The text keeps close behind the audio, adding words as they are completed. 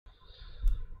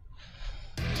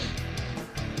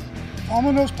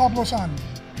Vámonos, Pablo-san.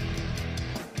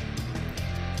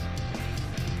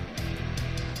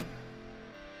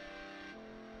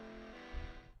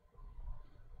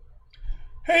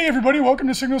 Hey everybody, welcome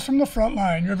to Signals from the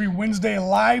Frontline, your every Wednesday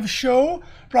live show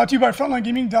brought to you by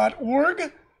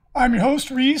frontlinegaming.org. I'm your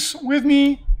host, Reese. With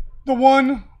me, the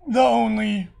one, the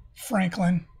only,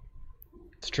 Franklin.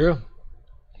 It's true.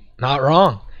 Not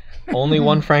wrong. Only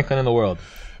one Franklin in the world.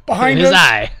 Behind in his us,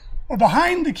 eye. or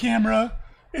behind the camera,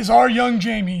 is our young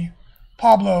Jamie,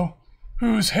 Pablo,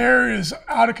 whose hair is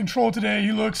out of control today.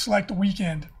 He looks like The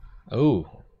Weeknd.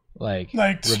 Oh, like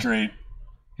straight.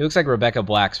 He looks like Rebecca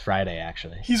Black's Friday,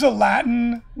 actually. He's a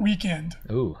Latin Weeknd.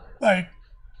 Ooh. Like,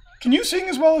 can you sing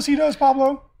as well as he does,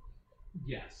 Pablo?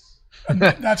 Yes.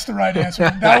 That's the right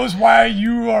answer. That was why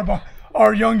you are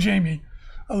our young Jamie.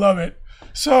 I love it.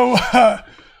 So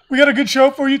we got a good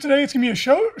show for you today. It's going to be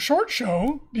a short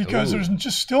show because there's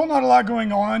just still not a lot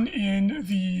going on in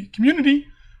the community.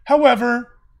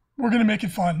 However, we're going to make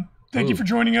it fun. Thank you for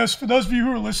joining us. For those of you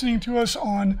who are listening to us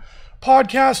on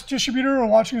podcast distributor or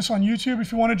watching us on YouTube,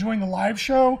 if you want to join the live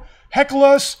show, heckle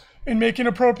us and make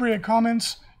inappropriate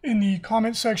comments in the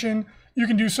comment section, you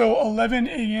can do so 11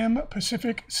 a.m.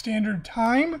 Pacific Standard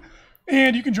Time.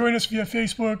 And you can join us via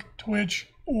Facebook, Twitch,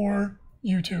 or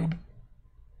YouTube.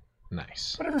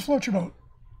 Nice. Whatever floats your boat.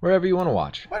 Wherever you want to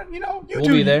watch. But, We'll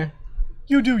be there.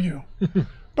 You do you.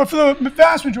 But for the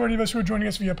vast majority of us who are joining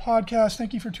us via podcast,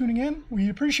 thank you for tuning in. We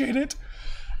appreciate it.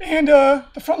 And the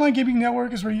Frontline Gaming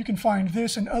Network is where you can find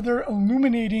this and other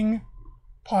illuminating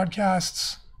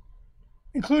podcasts,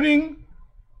 including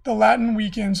the Latin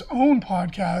Weekend's own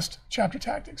podcast, Chapter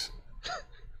Tactics,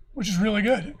 which is really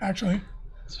good, actually.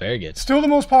 It's very good. Still the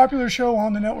most popular show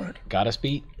on the network. Got us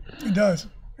beat. It does.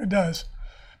 It does.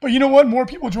 But you know what? More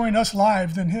people join us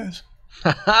live than his.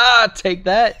 Take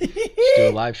that. Just do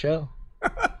a live show.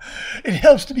 It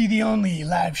helps to be the only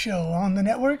live show on the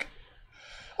network.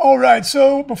 All right,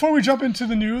 so before we jump into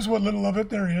the news, what little of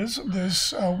it there is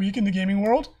this week in the gaming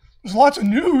world, there's lots of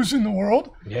news in the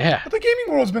world. Yeah. But the gaming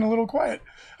world's been a little quiet.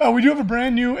 We do have a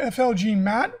brand new FLG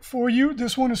mat for you.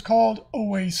 This one is called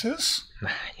Oasis.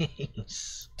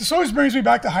 Nice. This always brings me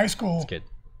back to high school. That's good.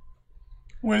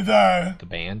 With the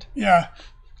band. Yeah.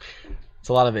 It's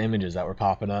a lot of images that were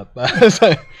popping up. It's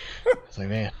like,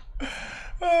 man.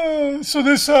 So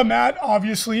this mat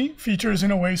obviously features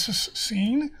an Oasis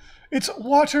scene. It's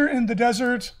water in the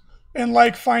desert, and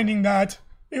like finding that,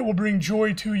 it will bring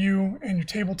joy to you and your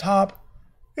tabletop.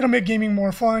 It'll make gaming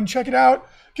more fun. Check it out.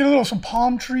 Get some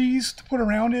palm trees to put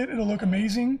around it. It'll look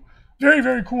amazing. Very,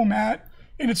 very cool mat.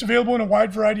 And it's available in a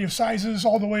wide variety of sizes,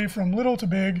 all the way from little to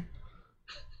big.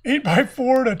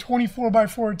 8x4 to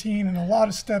 24x14, and a lot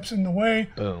of steps in the way.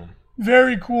 Boom.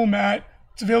 Very cool mat.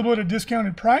 It's available at a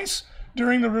discounted price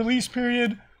during the release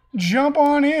period. Jump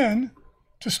on in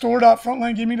to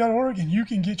store.frontlinegaming.org and you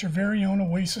can get your very own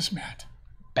Oasis mat.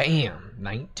 Bam!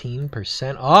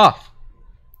 19% off.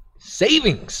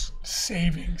 Savings.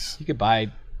 Savings. You could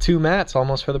buy 2 mats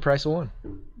almost for the price of 1.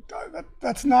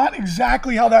 That's not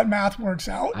exactly how that math works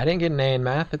out. I didn't get an A in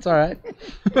math. It's all right.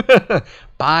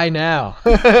 Buy now.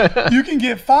 You can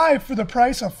get 5 for the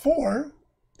price of 4.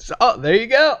 So, there you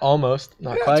go. Almost.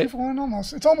 Not quite. 2 for 1,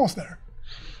 almost. It's almost there.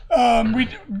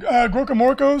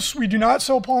 Guacamorcos, we do not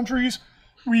sell palm trees.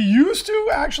 We used to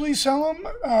actually sell them.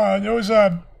 There was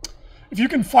if you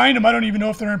can find them, I don't even know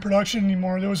if they're in production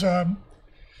anymore. There was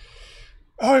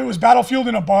it was Battlefield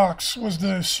in a Box was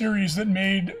the series that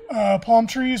made palm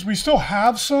trees. We still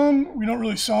have some. We don't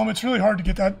really sell them. It's really hard to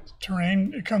get that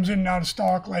terrain. It comes in and out of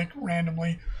stock like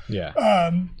randomly. Yeah.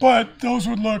 But those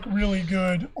would look really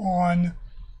good on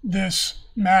this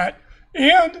mat.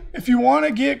 And if you want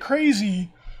to get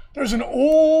crazy, there's an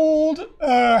old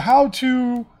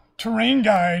how-to terrain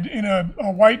guide in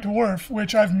a White Dwarf,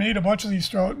 which I've made a bunch of these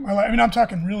throughout my life. I mean, I'm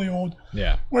talking really old.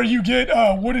 Yeah. Where you get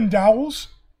wooden dowels,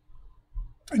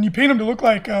 and you paint them to look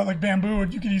like bamboo,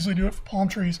 and you could easily do it for palm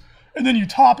trees. And then you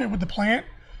top it with the plant.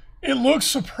 It looks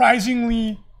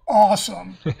surprisingly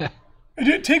awesome.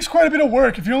 It takes quite a bit of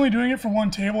work. If you're only doing it for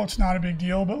one table, it's not a big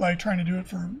deal. But like trying to do it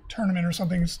for a tournament or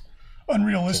something is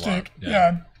unrealistic.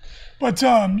 Yeah. But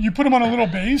you put them on a little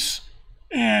base,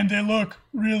 and they look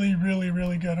really, really,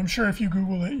 really good. I'm sure if you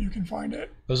Google it, you can find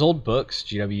it. Those old books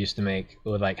GW used to make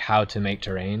with like how to make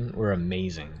terrain were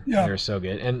amazing. Yeah. They were so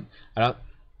good. And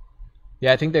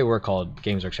I think they were called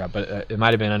Games Workshop, but it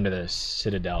might have been under the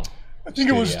Citadel. I think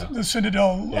it was the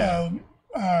Citadel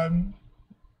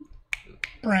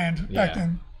brand back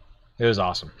then. It was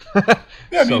awesome.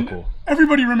 Yeah, so cool.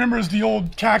 Everybody remembers the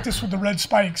old cactus with the red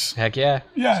spikes. Heck yeah.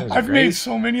 Yeah, I've made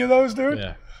so many of those, dude.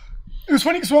 Yeah. It was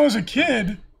funny because when I was a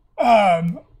kid,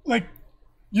 like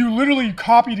you literally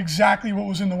copied exactly what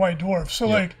was in the White Dwarf. So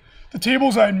like the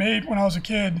tables I had made when I was a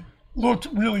kid looked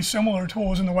really similar to what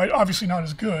was in the White. Obviously not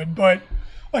as good, but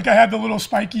like I had the little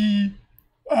spiky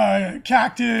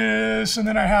cactus, and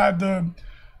then I had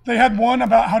they had one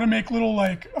about how to make little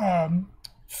like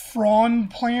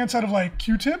frond plants out of like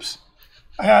Q-tips.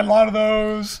 I had a lot of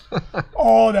those,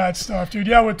 all that stuff, dude.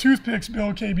 Yeah, with toothpicks,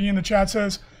 Bill KB in the chat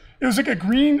says it was like a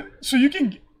green. So you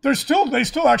can, they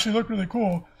still actually look really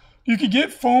cool. You could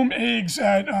get foam eggs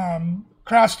at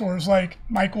craft stores like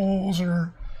Michael's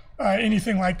or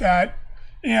anything like that,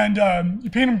 and you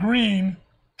paint them green,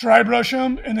 dry brush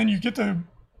them, and then you get the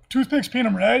toothpicks, paint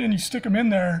them red, and you stick them in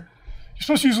there. You're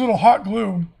supposed to use a little hot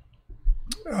glue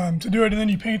to do it, and then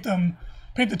you paint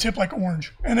the tip like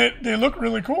orange, and they look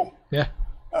really cool. Yeah.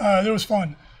 It was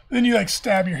fun. Then you like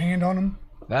stab your hand on them.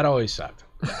 That always sucked.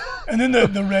 And then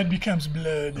the red becomes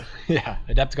blood. Yeah,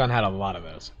 Adepticon had a lot of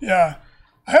those. Yeah.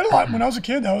 I had a lot when I was a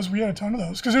kid. We had a ton of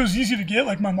those because it was easy to get.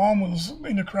 Like my mom was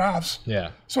into crafts.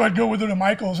 Yeah. So I'd go with her to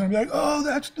Michael's and I'd be like, oh,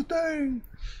 that's the thing.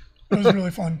 It was really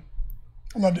fun.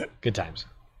 I loved it. Good times.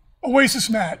 Oasis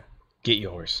Matt. Get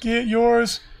yours. Get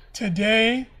yours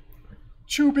today.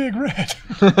 Chew Big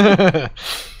Red.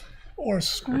 Or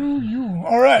screw you.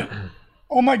 All right.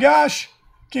 Oh my gosh.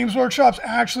 Games Workshop's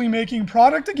actually making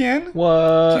product again.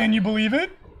 What? Can you believe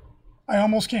it? I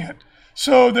almost can't.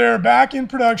 So they're back in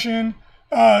production.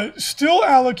 Still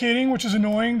allocating, which is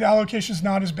annoying. The allocation's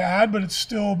not as bad, but it's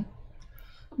still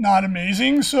not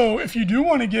amazing. So if you do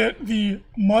want to get the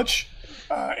much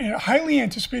highly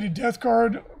anticipated Death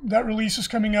Guard, that release is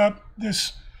coming up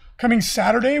this coming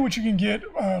Saturday, which you can get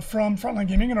from Frontline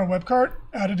Gaming in our web cart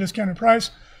at a discounted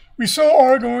price. We still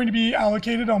are going to be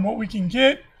allocated on what we can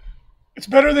get. It's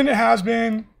better than it has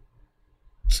been.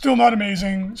 Still not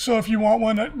amazing. So if you want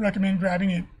one, I recommend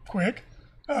grabbing it quick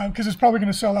because it's probably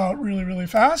going to sell out really, really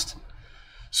fast.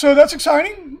 So that's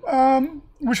exciting.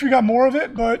 Wish we got more of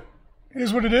it, but it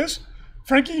is what it is.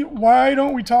 Frankie, why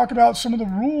don't we talk about some of the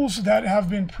rules that have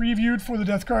been previewed for the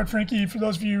Death Guard? Frankie, for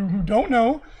those of you who don't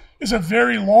know, is a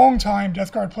very long time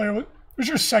Death Guard player. It was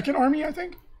your second army, I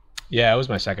think? Yeah, it was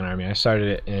my second army. I started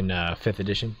it in 5th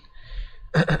edition.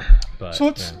 But,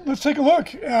 so let's take a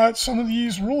look at some of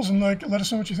these rules and let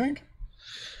us know what you think.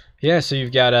 Yeah, so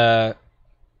you've got a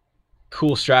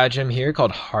cool stratagem here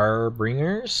called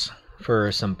Harbingers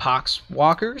for some Pox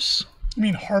Walkers. You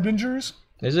mean Harbingers?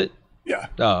 Is it? Yeah.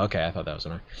 Oh, okay. I thought that was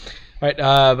annoying. All right,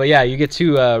 but yeah, you get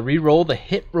to re-roll the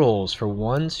hit rolls for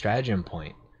 1 stratagem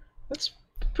point. That's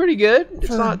pretty good. It's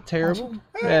not terrible. Awesome.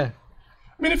 Yeah.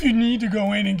 I mean, if you need to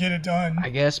go in and get it done. I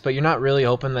guess, but you're not really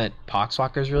hoping that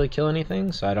Poxwalkers really kill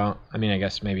anything, so I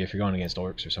guess maybe if you're going against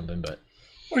orcs or something, but...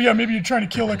 Or yeah, maybe you're trying to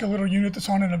kill like a little unit that's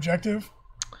on an objective.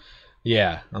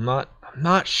 Yeah, I'm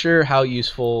not sure how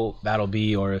useful that'll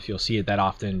be or if you'll see it that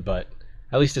often, but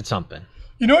at least it's something.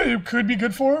 You know what it could be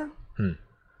good for?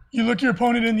 You look your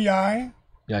opponent in the eye.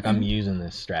 You're like, I'm using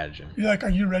this stratagem. You're like, are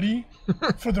you ready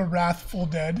for the Wrathful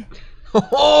Dead?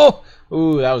 Oh!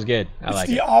 Ooh, that was good. It's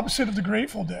the opposite of the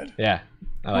Grateful Dead. Yeah,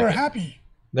 I like We're it. happy.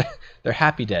 They're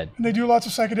happy dead. And they do lots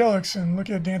of psychedelics and look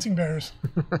at dancing bears.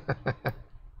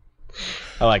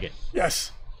 I like it.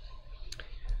 Yes.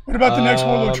 What about the next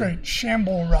warlord trait?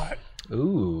 Shamble Rot.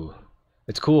 Ooh.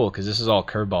 It's cool because this is all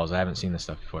curveballs. I haven't seen this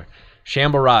stuff before.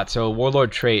 Shamble Rot. So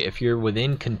warlord trait, if you're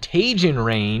within contagion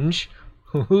range,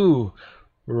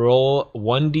 roll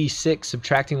 1d6,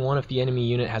 subtracting 1 if the enemy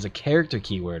unit has a character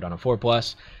keyword. On a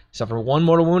 4+, suffer 1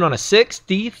 mortal wound. On a 6,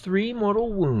 d3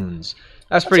 mortal wounds.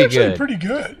 That's pretty good. Pretty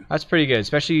good. That's pretty good,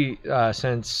 especially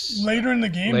since later in the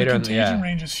game, the contagion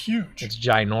range is huge. It's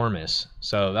ginormous,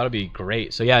 so that'll be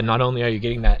great. So yeah, not only are you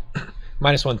getting that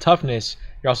 -1 toughness,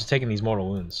 you're also taking these mortal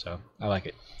wounds. So I like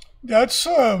it. That's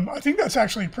I think that's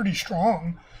actually pretty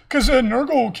strong because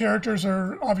Nurgle characters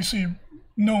are obviously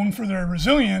known for their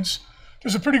resilience.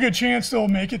 There's a pretty good chance they'll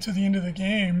make it to the end of the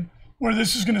game where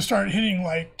this is going to start hitting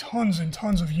like tons and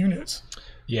tons of units.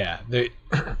 Yeah,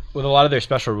 with a lot of their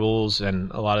special rules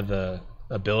and a lot of the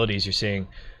abilities you're seeing,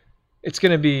 it's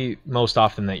going to be most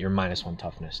often that you're -1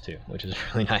 toughness too, which is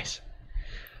really nice.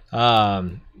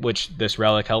 Which this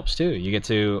relic helps too. You get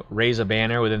to raise a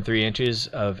banner within 3 inches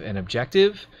of an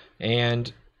objective,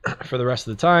 and for the rest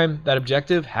of the time, that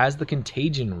objective has the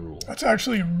contagion rule. That's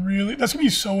actually that's going to be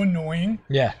so annoying.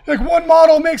 Yeah. Like one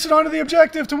model makes it onto the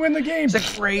objective to win the game. He's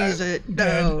like, raise it.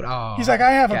 No. Oh, he's like,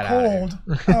 I have a cold.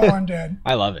 Oh, I'm dead.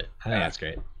 I love it. I think that's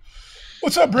great.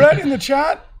 What's up, Brett, in the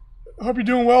chat? Hope you're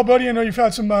doing well, buddy. I know you've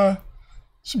had some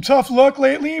tough luck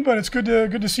lately, but it's good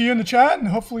to see you in the chat, and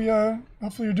hopefully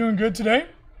you're doing good today.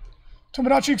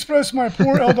 Tomodachi Express, my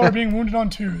poor Eldar being wounded on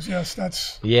 2s. Yes,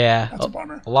 that's Yeah. a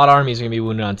bummer. A lot of armies are going to be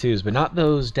wounded on 2s, but not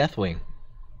those Deathwing.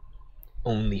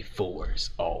 Only 4s,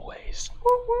 always.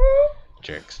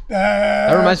 Jerks.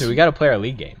 That reminds me, we got to play our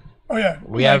league game. Oh, yeah.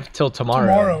 We have till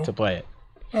tomorrow to play it.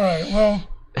 All right, well,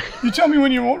 you tell me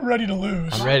when you're ready to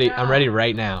lose. I'm ready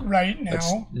right now. Right now?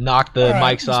 Let's knock the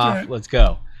mics off. Let's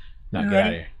go. No, get out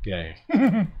of here. Get out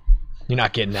of here. You're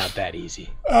not getting out that easy.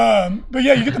 But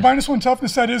yeah, you get the -1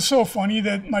 toughness. That is so funny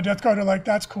that my Death Guard are like,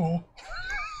 that's cool.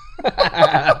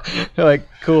 They're like,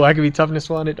 cool, I can be toughness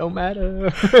 1. It don't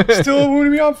matter. Still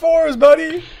wounding me on 4s,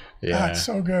 buddy. Yeah. That's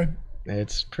so good.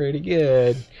 It's pretty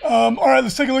good. All right,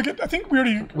 let's take a look at. I think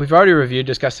we've already reviewed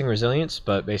Disgusting Resilience,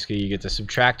 but basically you get to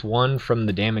subtract 1 from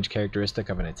the damage characteristic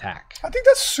of an attack. I think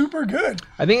that's super good.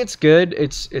 I think it's good.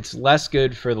 It's less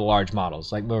good for the large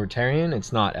models. Like Mortarion,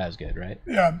 it's not as good, right?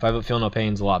 Yeah. 5 Feel No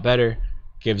Pain's a lot better.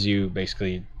 Gives you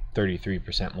basically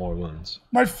 33% more wounds.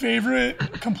 My favorite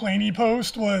complainy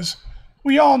post was,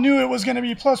 we all knew it was going to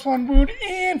be +1 wound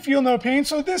and feel no pain,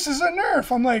 so this is a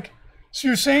nerf. I'm like, so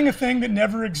you're saying a thing that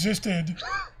never existed.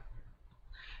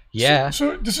 Yeah.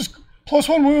 So this is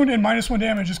 +1 wound and -1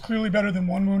 damage is clearly better than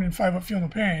 1 wound and 5 feel no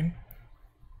pain.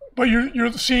 But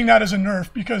you're seeing that as a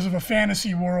nerf because of a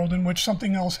fantasy world in which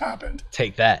something else happened.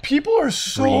 Take that. People are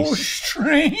so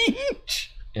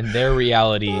strange. In their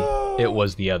reality, it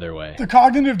was the other way. The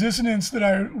cognitive dissonance that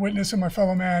I witness in my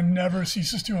fellow man never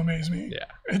ceases to amaze me. Yeah.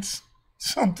 It's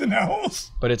something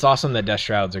else. But it's awesome that Death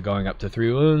Shrouds are going up to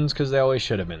 3 wounds because they always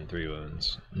should have been 3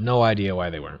 wounds. No idea why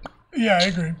they weren't. Yeah, I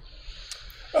agree.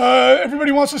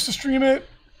 Everybody wants us to stream it.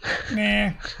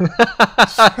 Nah.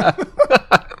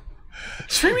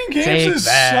 Streaming games is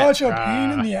such a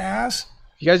pain in the ass.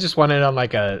 If you guys just want it on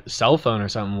like a cell phone or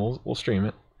something, we'll stream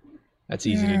it. That's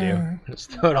easy to do.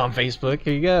 Just throw it on Facebook.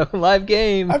 Here you go. Live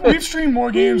game. We've streamed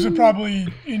more games than probably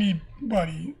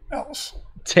anybody else.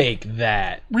 Take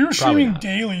that. We were streaming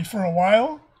daily for a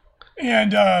while.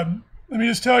 And let me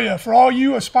just tell you, for all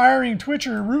you aspiring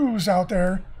Twitcher-roos out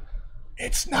there,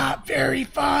 it's not very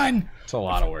fun. It's a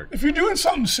lot of work. If you're doing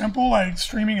something simple like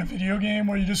streaming a video game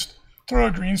where you just throw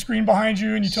a green screen behind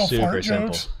you and you tell fart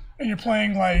jokes and you're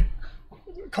playing like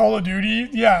Call of Duty,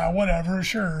 yeah, whatever,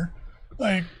 sure.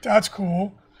 Like, that's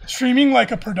cool. Streaming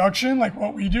like a production, like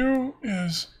what we do,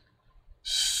 is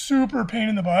super pain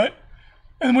in the butt.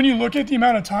 And when you look at the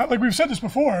amount of time, like we've said this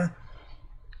before,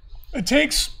 it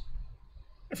takes,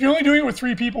 if you're only doing it with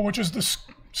 3 people, which is the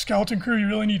skeleton crew, you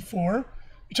really need 4.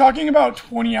 You're talking about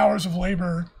 20 hours of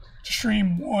labor to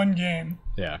stream 1 game.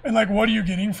 Yeah. And like, what are you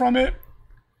getting from it?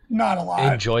 Not a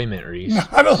lot. Enjoyment, Reese.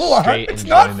 Not a lot. Straight it's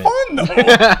enjoyment. not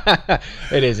fun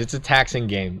though. It is. It's a taxing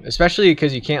game, especially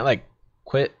because you can't like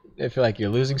quit if you're like you're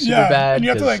losing super bad. And you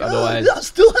have to like, otherwise I'm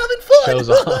still having fun. Shows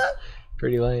off.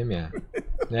 Pretty lame, yeah.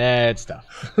 It's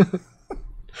tough.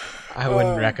 I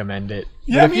wouldn't recommend it.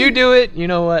 Yeah, but if you do it, you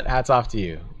know what? Hats off to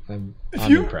you. I'm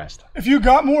impressed. If you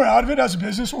got more out of it as a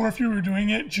business, or if you were doing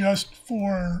it just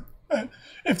for,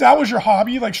 if that was your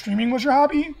hobby, like streaming was your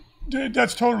hobby,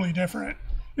 that's totally different.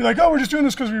 You're like, oh, we're just doing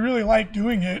this because we really like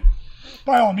doing it,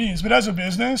 by all means. But as a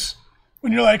business,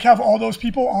 when you're like, have all those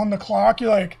people on the clock, you're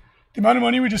like, the amount of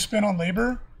money we just spent on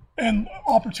labor and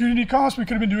opportunity cost, we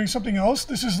could have been doing something else.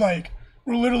 This is like,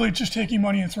 we're literally just taking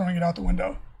money and throwing it out the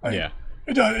window. Like, yeah.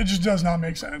 It just does not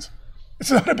make sense.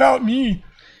 It's not about me.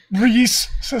 Reese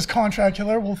says contract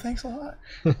killer. Well, thanks a lot.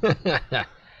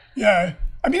 Yeah.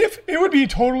 I mean, if it would be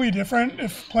totally different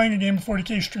if playing a game of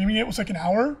 40K streaming it was like an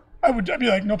hour, I'd be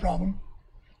like, no problem.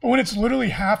 But when it's literally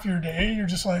half your day, you're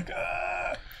just like,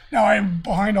 now I'm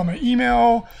behind on my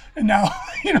email, and now,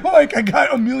 like I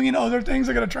got a million other things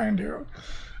I got to try and do.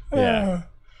 Yeah.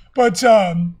 But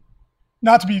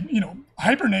not to be,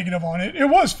 hyper negative on it. It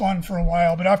was fun for a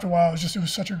while, but after a while, it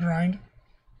was such a grind.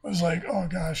 I was like, oh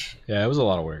gosh. Yeah, it was a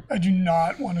lot of work. I do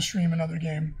not want to stream another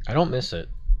game. I don't miss it.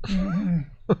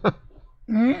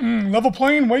 Level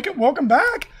Playing, welcome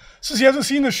back. Says he hasn't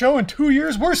seen the show in 2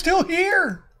 years. We're still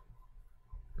here.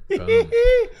 There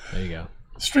you go.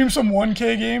 Stream some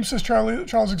 1K games, says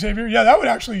Charles Xavier. Yeah, that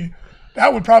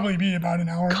would probably be about an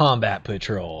hour. Combat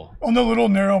Patrol. On the little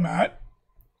narrow mat.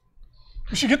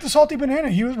 We should get the Salty Banana.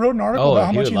 He wrote an article about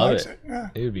how much he likes it. Yeah.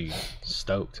 He would be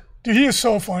stoked. Dude, he is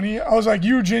so funny. I was like,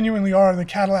 you genuinely are the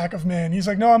Cadillac of men. He's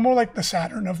like, no, I'm more like the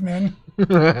Saturn of men. He's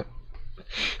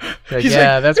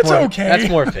yeah, like, that's more okay. That's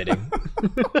more fitting.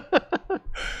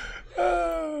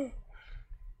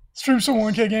 Stream some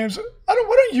 1K games. Why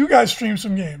don't you guys stream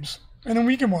some games? And then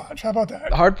we can watch. How about that?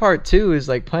 The hard part, too, is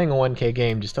like playing a 1K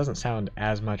game just doesn't sound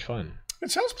as much fun.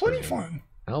 It sounds plenty fun.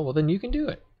 Oh, well, then you can do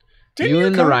it. Didn't You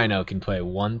and the come- Rhino can play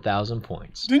 1,000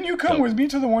 points. Didn't you come So- with me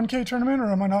to the 1K tournament,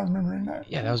 or am I not remembering that?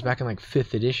 Yeah, that was back in like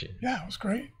 5th edition, Yeah, it was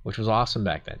great. which was awesome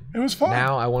back then. It was fun.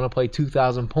 Now I want to play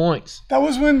 2,000 points. That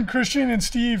was when Christian and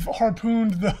Steve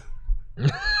harpooned the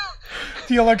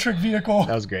the electric vehicle.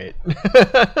 That was great.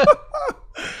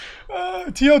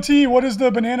 TLT, what is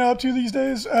the banana up to these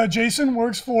days? Jason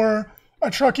works for a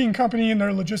trucking company in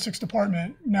their logistics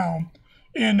department now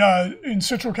in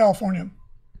Central California.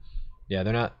 Yeah,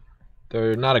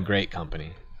 they're not a great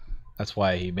company. That's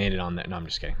why he made it on there. No, I'm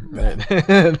just kidding.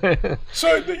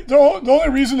 So the only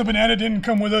reason the banana didn't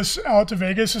come with us out to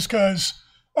Vegas is because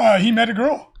he met a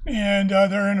girl, and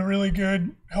they're in a really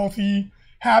good, healthy,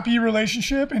 happy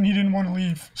relationship, and he didn't want to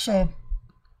leave. So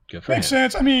Good for makes him.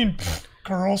 sense. I mean,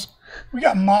 girls, we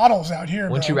got models out here.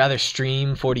 Wouldn't bro. you rather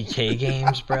stream 40K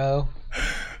games, bro?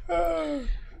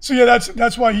 So yeah,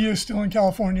 that's why he is still in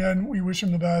California, and we wish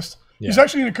him the best. He's Yeah.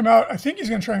 actually going to come out. I think he's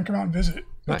going to try and come out and visit at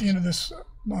Nice. the end of this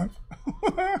month.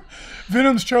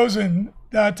 Venom's chosen.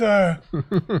 That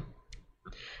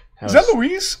is that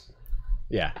Luis?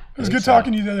 Yeah. It was good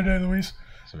talking to you the other day, Luis.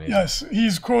 It's amazing. Yes,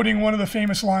 he's quoting one of the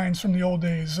famous lines from the old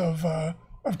days of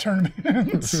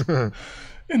tournaments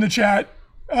in the chat.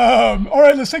 All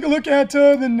right, let's take a look at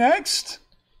the next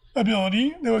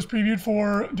ability that was previewed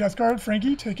for Death Guard.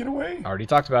 Frankie, take it away. Already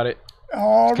talked about it.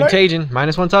 All right. Contagion,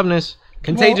 -1 toughness.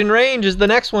 Contagion range is the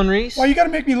next one, Reese. Why you got to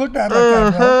make me look bad like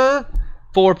that, bro? Uh-huh.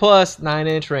 4+,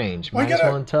 9-inch range. Why you gotta-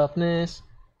 -1 toughness.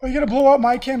 Well, you got to blow out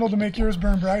my candle to make yours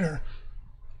burn brighter.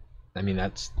 I mean,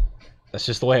 that's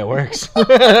just the way it works.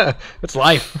 It's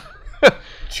life.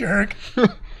 Jerk.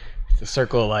 It's a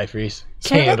circle of life, Reese.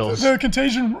 So what about Candles. the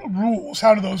contagion rules,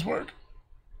 how do those work?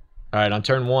 All right, on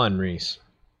turn 1, Reese.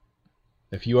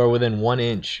 If you are within 1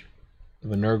 inch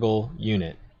of a Nurgle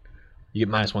unit, you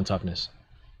get -1 toughness.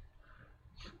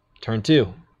 Turn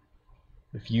 2.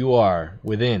 If you are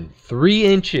within 3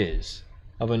 inches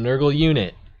of a Nurgle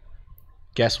unit,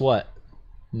 guess what?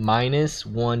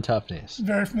 -1 toughness.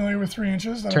 Very familiar with 3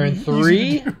 inches. That'll Turn be easy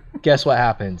 3, to do. guess what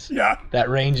happens? Yeah. That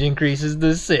range increases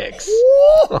to 6.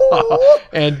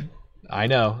 And I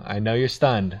know you're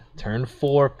stunned. Turn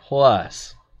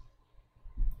 4+,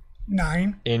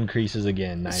 9. increases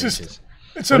again 9 It's just- inches.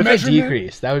 It's What a if it measurement.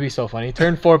 decreased? That would be so funny.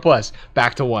 Turn 4+,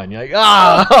 back to 1. You're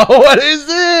like, what is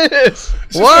this?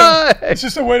 What? It's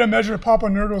just a way to measure Papa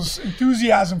Nurgle's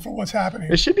enthusiasm for what's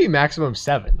happening. It should be maximum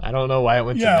 7. I don't know why it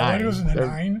went to 9. Yeah, it goes into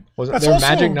 9. That's Their also-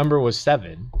 magic number was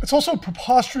 7. It's also a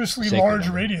preposterously Sacred large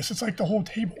number. radius. It's like the whole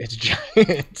table. It's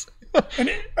giant.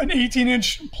 An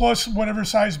 18-inch plus whatever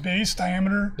size base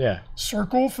diameter Yeah,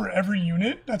 circle for every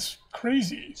unit. That's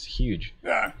crazy. it's huge.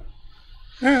 Yeah.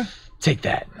 Yeah. Take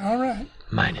that. All right.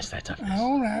 Minus that toughness.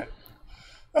 All right.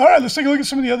 All right. Let's take a look at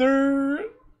some of the other.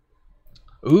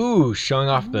 Ooh, showing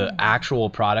off the actual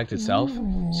product itself.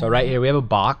 So right here we have a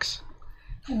box.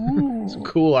 Ooh. Some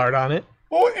cool art on it.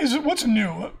 What's new?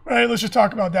 All right. Let's just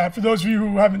talk about that. For those of you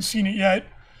who haven't seen it yet,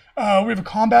 we have a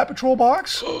combat patrol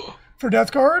box for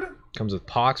Death Guard. Comes with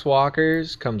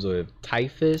Poxwalkers, comes with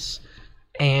Typhus,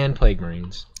 and Plague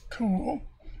Marines. Cool.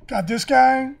 Got this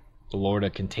guy. The Lord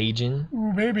of Contagion.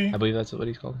 Ooh, baby. I believe that's what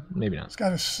he's called. Maybe not. It's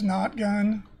got a snot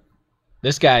gun.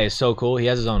 This guy is so cool. He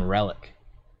has his own relic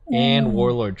and Ooh.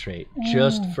 Warlord trait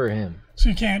just Ooh. for him. So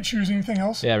you can't choose anything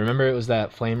else? Yeah, remember it was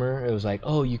that flamer? It was like,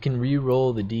 oh, you can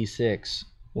re-roll the d6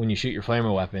 when you shoot your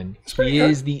flamer weapon. pretty He good.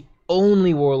 is the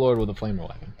only Warlord with a flamer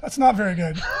weapon. That's not very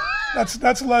good.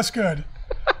 That's less good.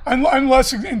 I'm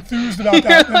less enthused about You're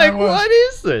that than I like, was. what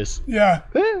is this? Yeah.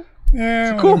 Eh,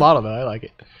 Yeah. Cool whatever. model though. I like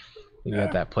it. You Yeah.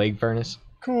 got that Plague Furnace.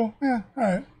 Cool. Yeah. All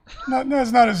right.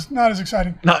 It's not as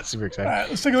exciting. Not super All exciting. right.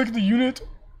 Let's take a look at the unit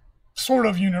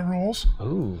rules.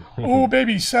 Ooh. Oh,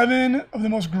 baby. 7 of the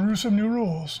most gruesome new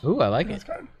rules. Ooh, I like it. Death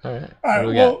Guard. All right. All What right. do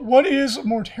we Well, got? what is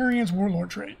Mortarian's warlord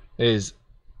trait? It is.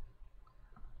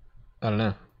 I don't know.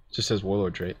 It just says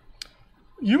Warlord trait.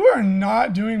 You are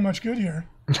not doing much good here.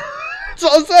 That's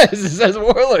all it says. It says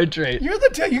Warlord trait. You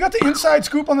got the inside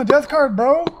scoop on the Death Guard,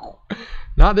 bro.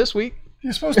 Not this week.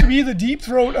 You're supposed to be the deep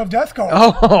throat of Death Guard.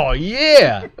 Oh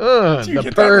yeah. Do you The get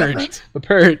that purge. reference? The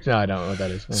purge. No, I don't know what that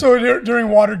is. So during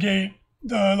Watergate,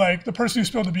 the person who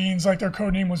spilled the beans, like their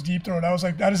code name was Deep Throat. I was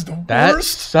like, that is the That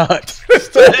worst. sucks. That's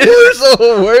the That is worst.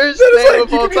 the worst That is name like,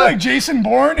 of you all could be like time. Jason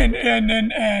Bourne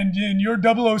and you're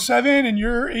 007 and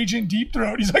you're Agent Deep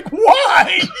Throat. He's like,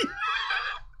 why?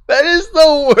 That is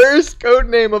the worst code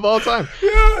name of all time.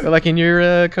 Yeah. They're like, and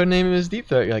your code name is Deep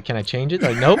Throat. You're like, can I change it?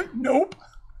 They're like, nope. Nope.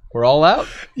 We're all out.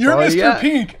 You're That's all you Mr. got.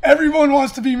 Pink. Everyone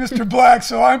wants to be Mr. Black,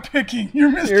 so I'm picking. You're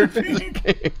Mr. You're Pink.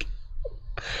 Pink.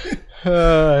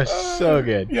 So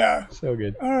good. Yeah. So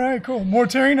good. All right, cool.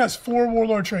 Mortarion has 4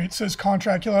 Warlord traits, says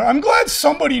Contract Killer. I'm glad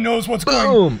somebody knows what's Boom.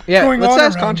 going Yeah, on. let's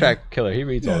ask around Contract Killer. He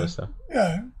reads all Yeah. this stuff.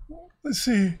 Yeah. Let's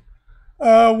see.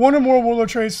 1 or more Warlord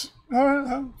traits.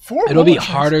 4 It'll be Warlord traits.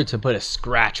 harder to put a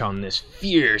scratch on this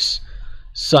fierce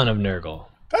son of Nurgle.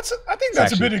 I think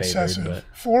that's a bit actually excessive. favored,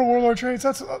 4 Warlord traits.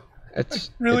 That's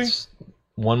really? It's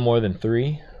 1 more than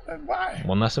 3, why?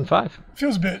 1 less than 5.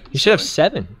 Feels a bit. You should have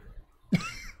 7.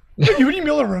 You wouldn't even be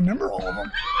able to remember all of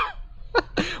them.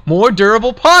 More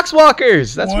durable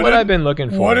Poxwalkers. That's what I've been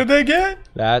looking for. What did they get?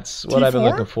 That's what I've been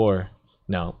T4? looking for.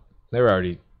 No, they were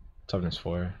already toughness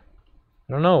 4.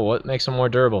 I don't know what makes them more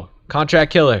durable.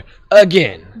 Contract Killer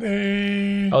again.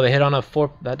 They hit on a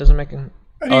 4. That doesn't make them.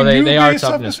 Any They new are base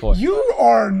toughness 4. You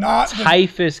are not.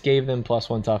 Typhus gave them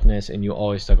 +1 toughness, and you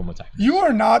always took them with Typhus. You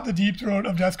are not the Deep Throat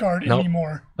of Death Guard Nope.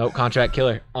 anymore. Nope, Contract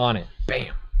Killer on it.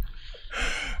 Bam.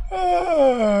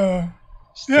 Yeah.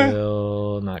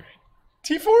 Still not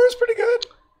great. T4 is pretty good.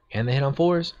 And they hit on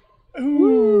 4s.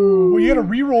 Ooh. Well, you got a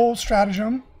reroll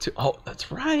stratagem. Oh, that's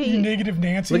You right. negative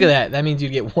Nancy. Look at that. That means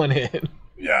you'd get 1 hit.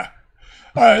 Yeah.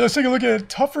 All right, let's take a look at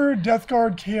Tougher Death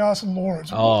Guard Chaos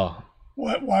Lords. Oh,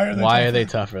 Why are they why tougher? are they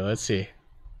tougher? Let's see.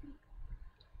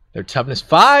 They're toughness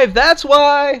 5. That's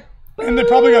why. And they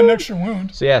probably got an extra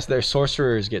wound. So yes, their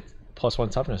sorcerers get +1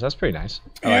 toughness. That's pretty nice.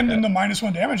 I like And that. in the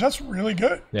 -1 damage. That's really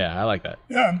good. Yeah, I like that.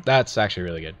 Yeah. That's actually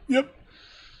really good. Yep.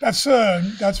 That's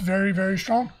very, very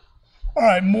strong. All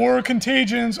right, more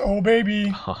contagions. Oh,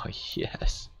 baby. Oh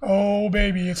yes. Oh,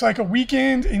 baby. It's like a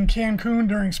weekend in Cancun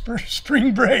during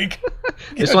spring break.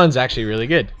 This one's actually really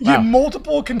good. You get Wow.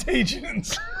 multiple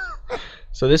contagions.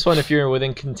 So this one, if you're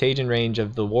within contagion range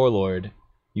of the Warlord,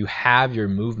 you have your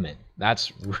movement.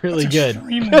 That's really That's good.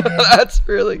 extremely good. That's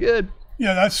really good.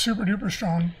 Yeah, that's super duper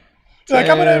strong. It's like,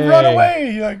 I'm going to run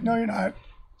away. You're like, no, you're not.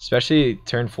 Especially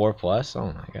turn 4+.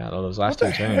 Oh my god, all those last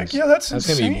What 2 the heck? turns. Yeah, that's gonna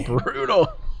be insane. brutal.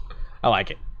 I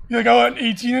like it. You like, oh, an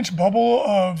 18-inch bubble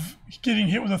of getting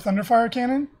hit with a Thunderfire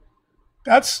cannon?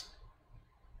 That's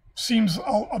seems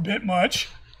a bit much.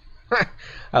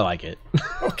 I like it.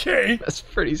 Okay, That's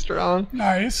pretty strong.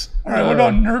 nice. All right, what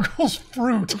about Nurgle's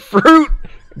Fruit? Fruit.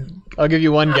 I'll give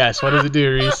you one guess. What does it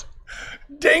do, Reese?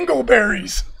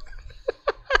 Dangleberries.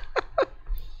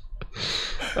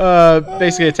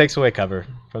 Basically, it takes away cover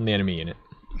from the enemy unit.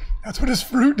 That's what his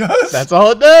fruit does? That's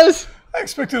all it does. I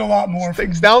expected a lot more.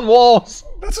 Takes down walls.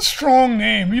 That's a strong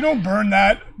name. You don't burn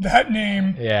that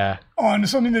name Yeah, on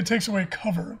something that takes away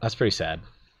cover. that's pretty sad.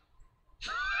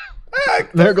 Ah,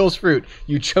 There goes Fruit.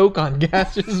 You choke on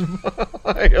gases.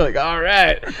 You're like, all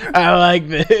right, I like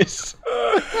this.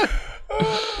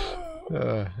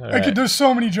 All right. There's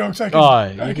so many jokes I you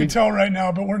can can- tell right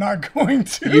now, but we're not going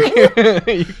to.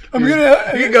 you I'm gonna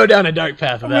can go down a dark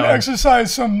path with I'm that gonna one.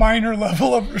 exercise some minor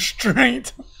level of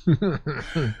restraint.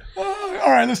 All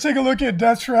right, let's take a look at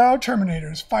Death Shroud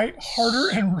Terminators. Fight harder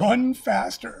and run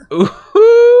faster. Ooh,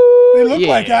 They look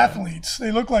like yeah. athletes.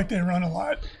 They look like they run a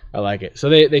lot. I like it. So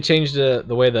they changed the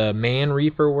way the Man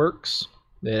Reaper works.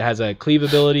 It has a cleave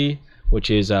ability, which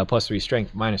is +3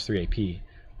 strength, -3 AP,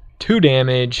 2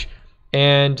 damage,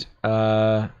 and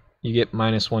you get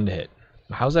 -1 to hit.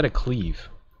 How's that a cleave?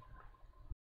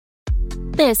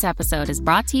 This episode is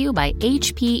brought to you by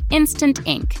HP Instant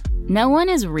Ink. No one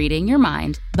is reading your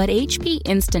mind, but HP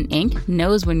Instant Ink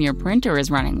knows when your printer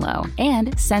is running low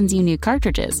and sends you new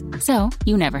cartridges, so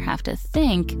you never have to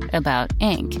think about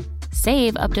ink.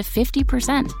 Save up to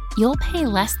 50%. You'll pay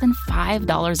less than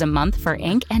 $5 a month for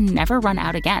ink and never run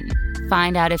out again.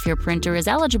 Find out if your printer is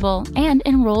eligible and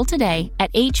enroll today at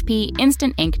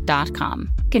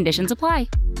hpinstantink.com. Conditions apply.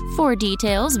 For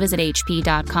details, visit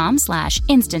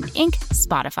hp.com/instantink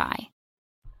Spotify.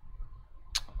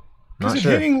 Because Not it's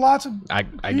sure. hitting lots of I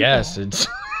people. guess it's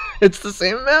it's the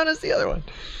same amount as the other one.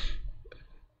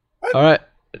 All right.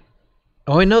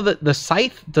 Oh, I know that the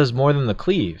scythe does more than the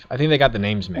cleave. I think they got the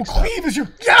names Well, mixed up. cleave is you're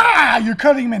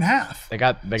cutting him in half. They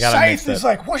got it Scythe mixed is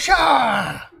up. like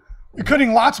whoosha. You're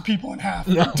cutting lots of people in half.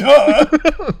 Duh.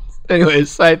 Anyways,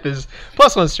 scythe is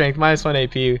 +1 strength, -1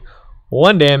 AP,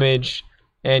 1 damage,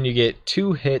 and you get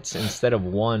 2 hits instead of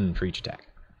 1 for each attack.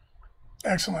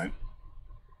 Excellent.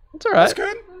 It's all right. That's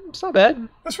good. It's not bad.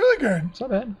 That's really good. It's not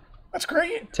bad. That's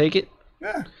great. Take it.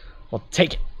 Yeah. Well,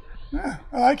 take it. Yeah.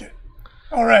 I like it.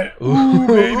 All right. Ooh,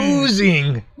 baby.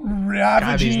 Oozing.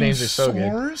 Ravaging these names are so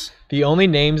good. sores. The only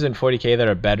names in 40k that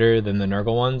are better than the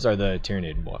Nurgle ones are the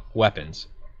Tyranid weapons.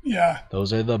 Yeah.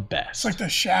 Those are the best. It's like the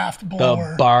shaft the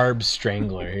blower. Barb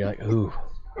Strangler. You're like, ooh.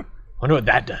 Wonder what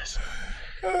that does.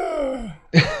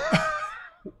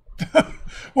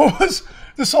 What was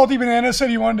the Salty Banana said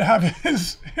he wanted to have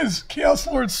his Chaos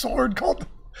Lord sword called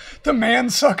The man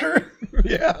sucker.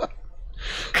 Yeah.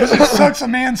 Because it sucks a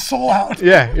man's soul out.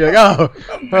 Yeah. You're like,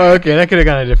 oh, okay. That could have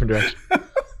gone a different direction.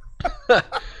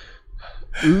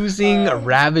 Oozing,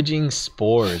 ravaging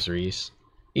spores, Reese.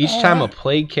 Each time a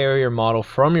plague carrier model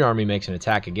from your army makes an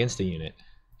attack against a unit,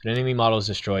 if an enemy model is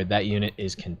destroyed, that unit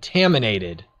is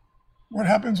contaminated. What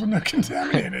happens when they're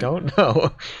contaminated? Don't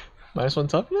know. -1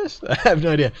 toughness? I have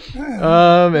no idea.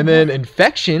 And then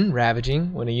infection,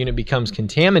 ravaging. When a unit becomes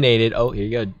contaminated, oh, here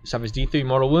you go. Suffers D3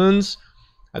 mortal wounds.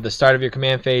 At the start of your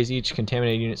command phase, each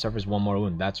contaminated unit suffers 1 mortal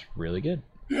wound. That's really good.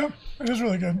 Yeah, it is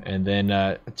really good. And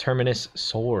then Terminus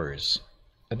Sores.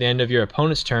 At the end of your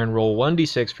opponent's turn, roll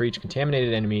 1d6 for each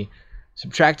contaminated enemy,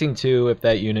 subtracting 2 if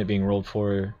that unit being rolled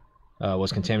for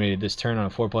was contaminated this turn on a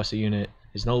 4+ unit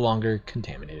is no longer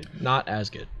contaminated. Not as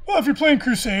good. Well, if you're playing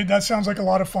Crusade, that sounds like a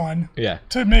lot of fun. Yeah.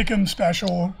 To make them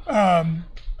special.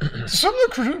 Some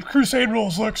of the Crusade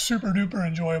rules look super duper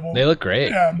enjoyable. They look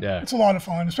great. Yeah. It's a lot of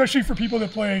fun, especially for people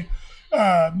that play,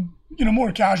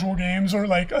 more casual games or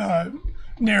like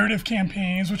narrative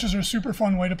campaigns, which is a super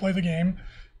fun way to play the game.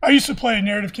 I used to play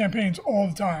narrative campaigns all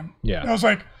the time. Yeah. That was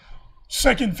like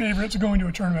second favorite to going to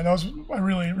a tournament. I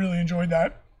really, really enjoyed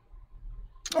that.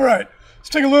 All right. Let's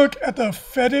take a look at the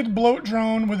fetid bloat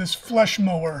drone with his flesh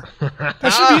mower. That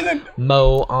should be the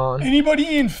mow on.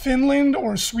 Anybody in Finland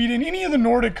or Sweden, any of the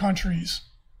Nordic countries,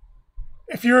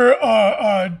 if you're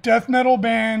a death metal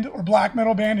band or black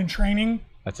metal band in training,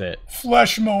 that's it.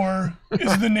 Flesh Mower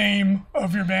is the name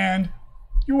of your band.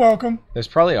 You're welcome. There's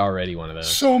probably already one of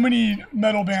those. So many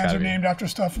metal bands are named after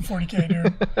stuff in 40K,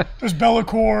 dude. There's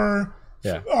Bellacore,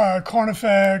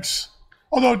 Carnifex.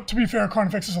 Although, to be fair,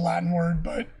 Carnifex is a Latin word,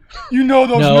 but you know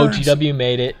those nerds. No, GW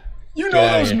made it. You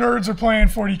know those nerds are playing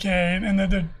 40K,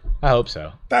 and I hope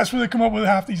so. That's where they come up with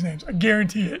half these names. I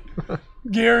guarantee it.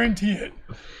 Guarantee it.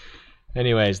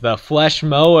 Anyways, the Flesh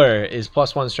Mower is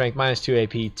 +1 strength, -2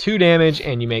 AP, 2 damage,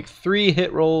 and you make 3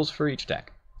 hit rolls for each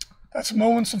deck. That's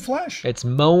mowing some flesh. It's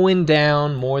mowing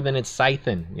down more than it's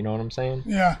scything. You know what I'm saying?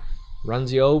 Yeah.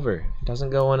 Runs you over. It doesn't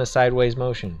go in a sideways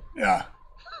motion. Yeah.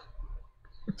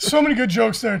 So many good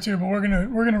jokes there too, but we're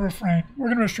gonna refrain. We're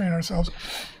gonna restrain ourselves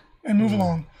and move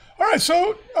along. All right,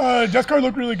 so Death Guard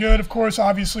looked really good. Of course,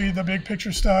 obviously the big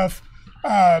picture stuff,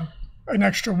 an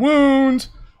extra wound.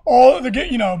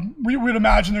 We would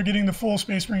imagine they're getting the full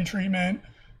Space Marine treatment.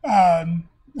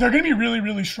 They're going to be really,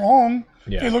 really strong.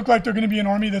 Yeah. They look like they're going to be an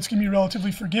army that's going to be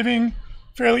relatively forgiving,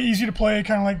 fairly easy to play,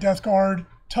 kind of like Death Guard.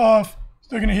 Tough.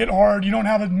 They're going to hit hard. You don't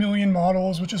have a million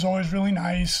models, which is always really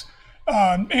nice.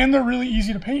 And they're really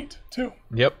easy to paint, too.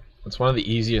 Yep. It's one of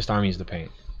the easiest armies to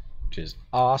paint, which is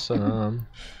awesome.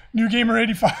 New Gamer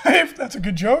 85. That's a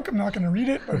good joke. I'm not going to read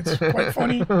it, but it's quite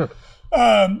funny.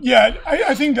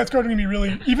 I think Death Guard are going to be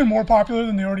really even more popular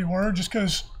than they already were just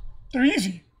because they're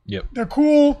easy. Yep. They're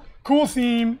cool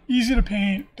theme, easy to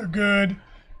paint. They're good.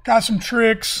 Got some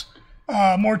tricks.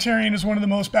 Mortarion is one of the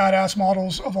most badass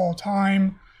models of all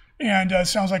time, and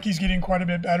sounds like he's getting quite a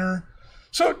bit better.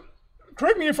 So,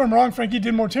 correct me if I'm wrong, Frankie.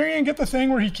 Did Mortarion get the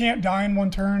thing where he can't die in one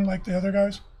turn like the other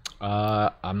guys?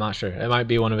 I'm not sure. It might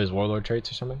be one of his warlord traits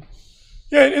or something.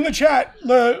 Yeah, in the chat,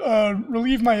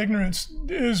 relieve my ignorance.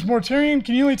 Is Mortarion,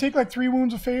 can you only take like 3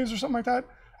 wounds of phase or something like that?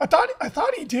 I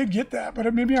thought he did get that,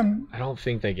 but maybe I don't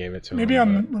think they gave it to him. Maybe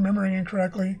I'm remembering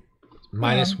incorrectly.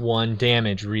 -1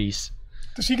 damage, Reese.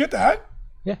 Does he get that?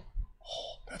 Yeah.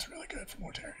 Oh, that's really good for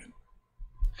Mortarion.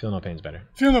 Feel No Pain's better.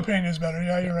 Feel No Pain is better.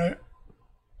 Yeah, you're right.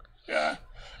 Yeah.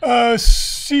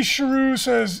 C. Sharu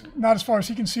says, not as far as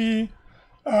he can see.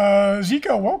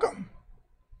 Zika, welcome.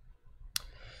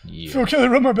 Yeah. Phil Kelly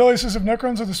wrote my belly says if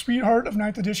Necrons are the sweetheart of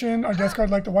 9th edition, are Death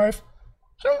Guard like the wife?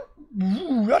 I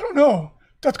don't know.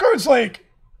 Death Guard's like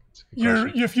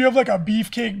if you have like a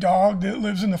beefcake dog that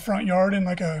lives in the front yard in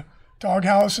like a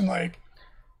doghouse and like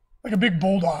a big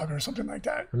bulldog or something like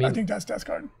that. I think that's Death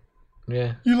Guard.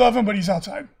 Yeah. You love him, but he's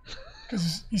outside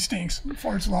because he stinks and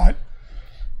farts a lot.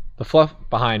 The fluff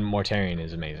behind Mortarion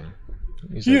is amazing.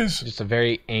 He is just a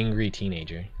very angry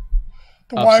teenager.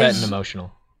 Upset and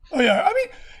emotional. Oh yeah,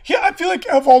 I feel like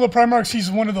of all the Primarchs, he's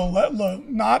one of the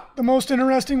not the most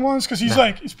interesting ones because he's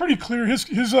it's pretty clear.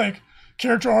 His like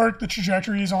character arc, the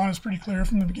trajectory he's on is pretty clear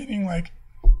from the beginning. Like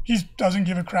he doesn't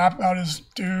give a crap about his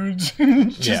dudes.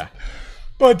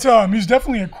 But he's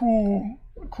definitely a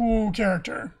cool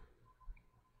character.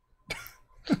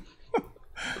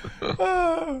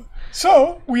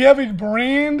 So we have a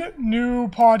brand new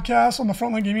podcast on the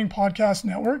Frontline Gaming Podcast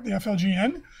Network, the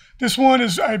FLGN. This one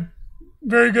is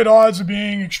very good odds of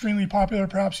being extremely popular,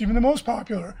 perhaps even the most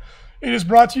popular. It is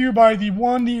brought to you by the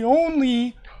one, the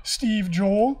only Steve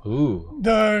Joel. Ooh.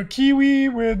 The Kiwi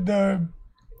with the...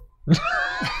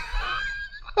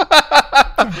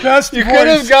 best You voice. could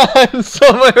have gone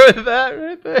somewhere with that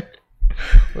right there.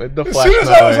 With the As flash soon as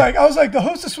mower. I was like the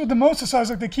hostess with the mostest. I was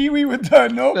like the Kiwi with the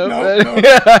nope.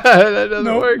 Yeah, that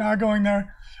doesn't work. Not going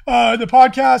there. The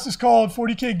podcast is called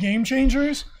 40K Game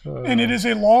Changers, and it is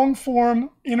a long-form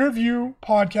interview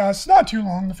podcast. It's not too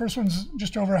long. The first one's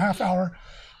just over a half hour,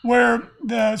 where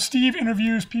Steve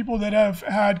interviews people that have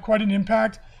had quite an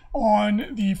impact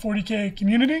on the 40K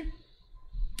community.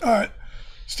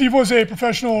 Steve was a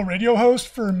professional radio host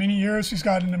for many years. He's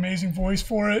got an amazing voice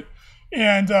for it.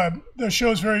 And the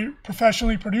show is very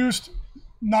professionally produced,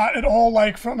 not at all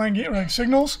like Frontline Game, like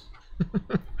Signals.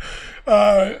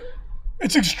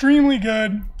 It's extremely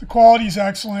good. The quality is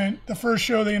excellent. The first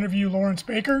show they interview Lawrence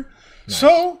Baker. Nice.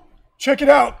 So check it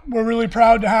out. We're really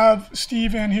proud to have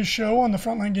Steve and his show on the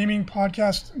Frontline Gaming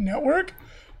Podcast Network.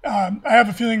 I have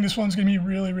a feeling this one's going to be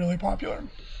really, really popular.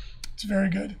 It's very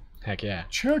good. Heck yeah.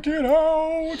 Check it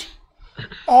out.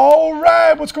 All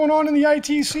right. What's going on in the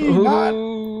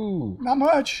ITC? Not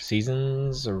much.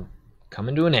 Seasons are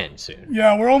coming to an end soon.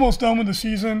 Yeah, we're almost done with the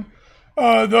season.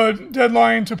 The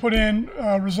deadline to put in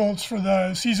results for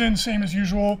the season, same as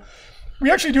usual. We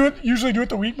actually usually do it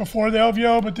the week before the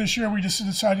LVO, but this year we just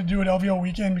decided to do it LVO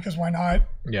weekend because why not?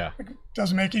 Yeah. It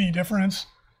doesn't make any difference.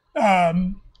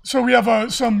 So we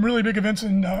have some really big events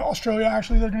in Australia,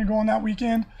 actually, that are going to go on that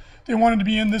weekend. They wanted to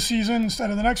be in this season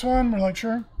instead of the next one. We're like,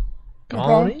 sure.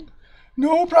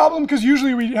 No problem, because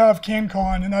usually we have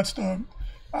CanCon, and that's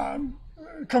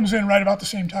comes in right about the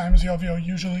same time as the LVO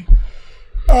usually.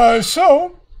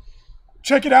 So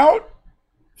check it out.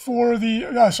 For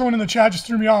the someone in the chat just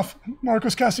threw me off,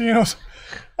 Marcos Castellanos.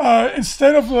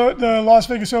 Instead of the Las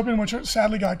Vegas Open, which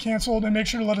sadly got canceled, and make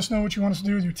sure to let us know what you want us to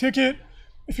do with your ticket.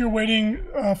 If you're waiting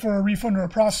for a refund or a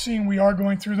processing, we are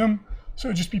going through them,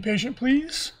 so just be patient,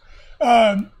 please.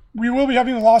 We will be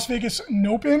having the Las Vegas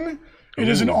Nopen. It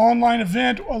is an online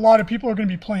event. A lot of people are going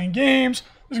to be playing games.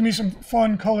 There's going to be some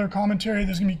fun color commentary.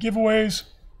 There's going to be giveaways.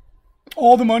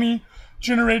 All the money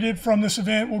generated from this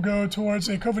event will go towards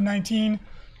a COVID-19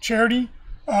 charity.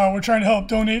 We're trying to help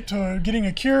donate to getting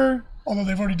a cure, although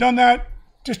they've already done that,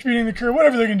 distributing the cure,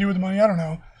 whatever they're going to do with the money, I don't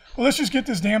know. But let's just get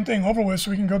this damn thing over with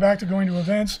so we can go back to going to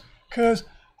events, because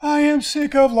I am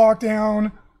sick of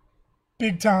lockdown,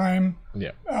 big time.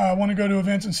 Yeah. I want to go to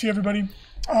events and see everybody.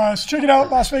 So check it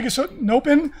out, Las Vegas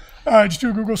Nopen. Just do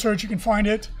a Google search, you can find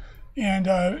it, and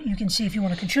you can see if you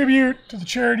want to contribute to the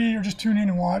charity or just tune in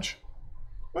and watch.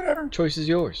 Whatever. Choice is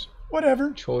yours.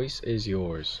 Whatever. Choice is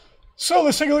yours. So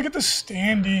let's take a look at the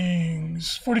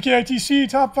standings. 40K ITC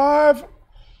top 5.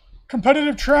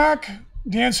 Competitive track.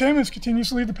 Dan Sammons continues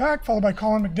to lead the pack, followed by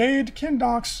Colin McDade, Ken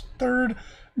Knox 3rd,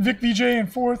 Vic VJ in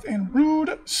 4th, and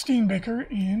Rude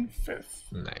Steenbaker in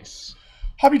 5th. Nice.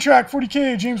 Hobby track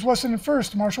 40K, James Weston in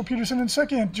 1st, Marshall Peterson in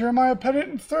 2nd, Jeremiah Pettit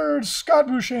in 3rd, Scott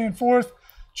Boucher in 4th,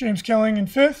 James Kelling in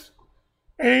 5th.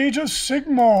 Age of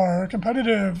Sigmar,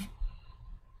 competitive.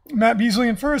 Matt Beasley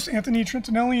in 1st, Anthony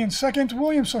Trentinelli in 2nd,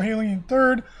 William Sohaley in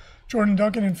 3rd, Jordan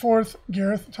Duncan in 4th,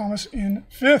 Gareth Thomas in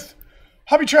 5th.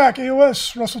 Hobby track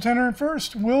AOS, Russell Tanner in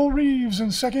 1st, Will Reeves in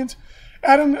 2nd,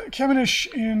 Adam Kemenish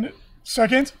in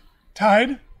 2nd,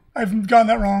 tied. I've gotten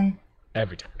that wrong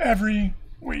Every time. every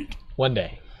week. One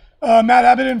day. Matt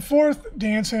Abbott in 4th,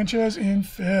 Dan Sanchez in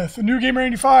 5th. The New Gamer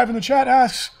 85 in the chat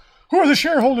asks, who are the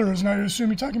shareholders? And I assume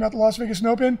you're talking about the Las Vegas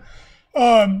Open. There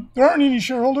aren't any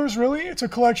shareholders, really. It's a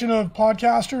collection of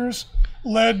podcasters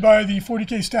led by the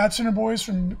 40K Stats Center boys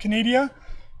from Canada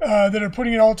that are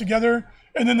putting it all together.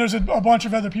 And then there's a bunch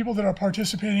of other people that are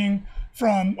participating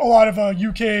from a lot of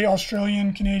UK,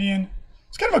 Australian, Canadian.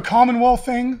 It's kind of a Commonwealth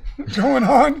thing going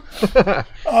on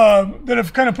that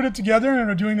have kind of put it together and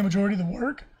are doing the majority of the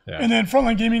work. Yeah. And then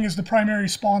Frontline Gaming is the primary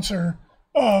sponsor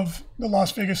of the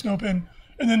Las Vegas Open.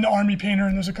 And then the Army Painter,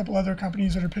 and there's a couple other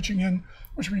companies that are pitching in,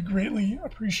 which we greatly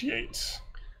appreciate.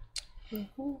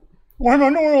 Warhammer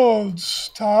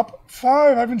Underworlds, top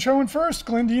 5. Ivan Cho in 1st,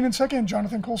 Glenn Dean in 2nd,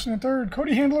 Jonathan Colson in 3rd,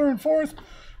 Cody Handler in 4th,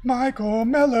 Michael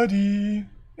Melody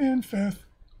in 5th.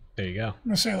 There you go. I'm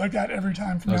going to say it like that every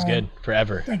time from now on. That was good.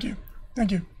 Forever. Thank you.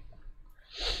 Thank you.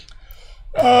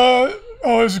 It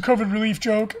was a COVID relief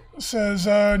joke, says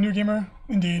New Gamer.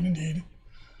 Indeed, indeed.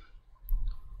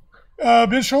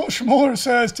 Ben Schmoller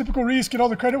says, typical Reese, get all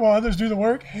the credit while others do the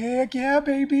work. Heck yeah,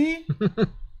 baby.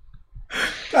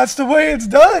 That's the way it's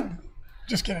done.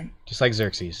 Just kidding. Just like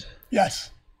Xerxes.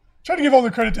 Yes. Try to give all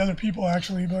the credit to other people,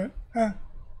 actually, but I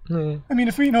mean,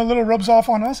 if we, a little rubs off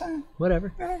on us,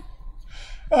 whatever.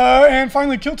 And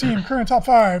finally, Kill Team, current top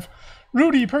 5.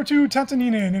 Rudy Pertu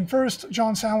Tantaninen in 1st,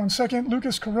 John Sow in 2nd,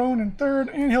 Lucas Carone in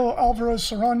 3rd, Angel Alvarez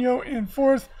Serrano in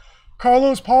 4th,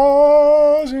 Carlos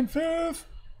Paz in 5th.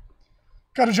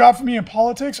 Got a job for me in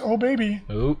politics. Oh, baby.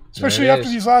 Oop, Especially after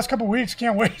these last couple weeks.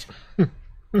 Can't wait.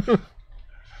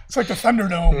 It's like the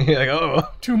Thunderdome. You're like, oh.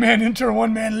 2-man enter,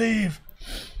 1-man leave.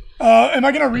 Am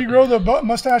I going to regrow the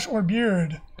mustache or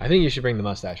beard? I think you should bring the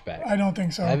mustache back. I don't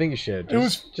think so. I think you should.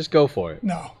 Just go for it.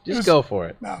 No. Just go for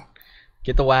it. No.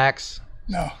 Get the wax.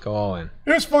 No. Go all in.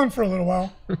 It was fun for a little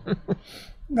while. I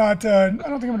don't think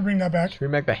I'm going to bring that back. Should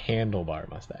bring back the handlebar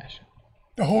mustache.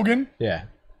 The Hogan? Yeah.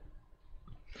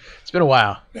 It's been a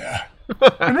while. Yeah.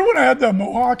 Remember when I had the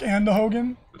Mohawk and the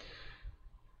Hogan?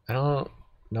 I don't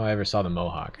know I ever saw the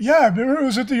Mohawk. Yeah, but it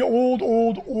was at the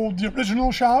the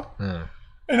original shop.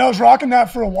 And I was rocking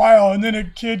that for a while, and then a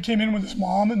kid came in with his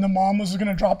mom, and the mom was going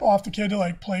to drop off the kid to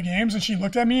like play games, and she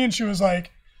looked at me and she was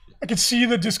like, I could see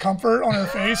the discomfort on her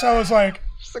face. I was like,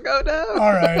 just like, oh no.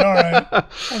 All right. I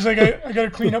was like, I got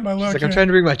to clean up my look. It's like, I'm trying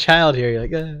to bring my child here. You're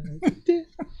like,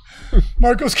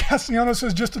 Marcos Castellanos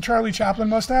says, just a Charlie Chaplin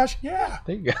mustache? Yeah.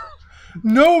 There you go.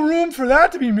 No room for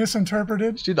that to be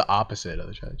misinterpreted. Just do the opposite of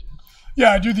the Charlie Chaplin.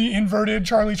 Yeah, do the inverted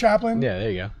Charlie Chaplin. Yeah,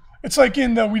 there you go. It's like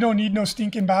in the We Don't Need No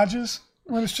Stinking Badges,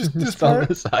 where it's just this part. On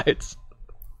the sides.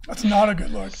 That's not a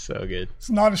good look. So good. It's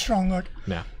not a strong look.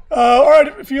 No. All right,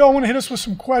 if you all want to hit us with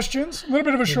some questions, a little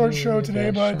bit of a short show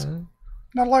today, but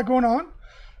not a lot going on.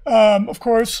 Of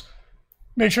course,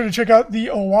 make sure to check out the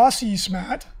Oasis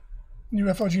mat, new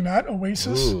FLG mat,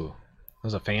 Oasis. Ooh, that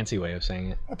was a fancy way of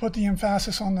saying it. I put the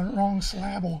emphasis on the wrong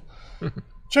syllable.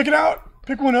 Check it out.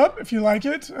 Pick one up if you like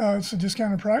it. It's a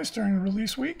discounted price during the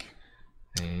release week.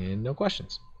 And no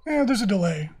questions. Yeah, there's a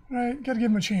delay, right? Got to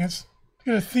give them a chance.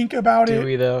 You got to think about it. Do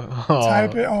we though?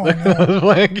 Type it. Oh,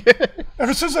 no.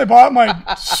 Ever since I bought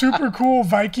my super cool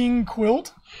Viking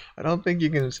quilt. I don't think you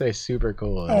can say super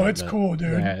cool. Oh, it's cool,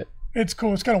 dude. It's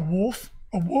cool. It's got a wolf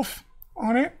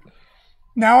on it.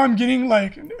 Now I'm getting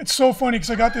like, it's so funny because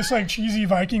I got this like cheesy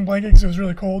Viking blanket because it was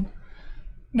really cold.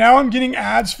 Now I'm getting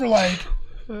ads for like,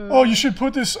 oh, you should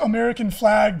put this American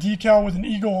flag decal with an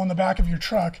eagle on the back of your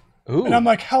truck. Ooh. And I'm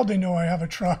like, how'd they know I have a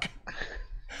truck?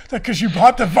 Because you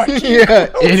bought the Viking.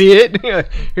 Yeah, idiot.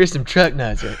 Here's some truck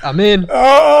nuts. I'm in.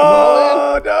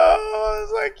 Oh, no. I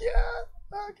was like, yeah,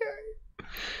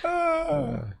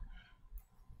 okay.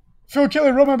 Phil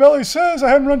Kelly Rub My Belly says, I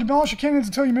haven't run Demolisher Cannons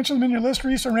until you mentioned them in your list,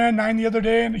 Reese. I ran 9 the other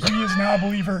day, and he is now a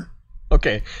believer.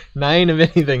 Okay, 9 of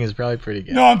anything is probably pretty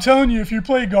good. No, I'm telling you, if you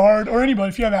play guard, or anybody,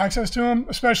 if you have access to them,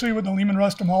 especially with the Lehman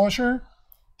Russ Demolisher,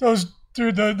 the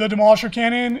Demolisher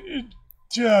Cannon, it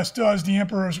just does the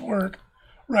Emperor's work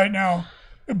right now.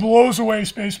 It blows away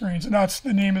Space Marines, and that's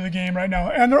the name of the game right now.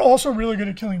 And they're also really good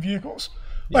at killing vehicles.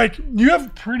 Yeah. Like, you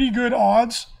have pretty good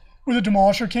odds with a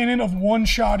Demolisher Cannon of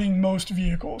one-shotting most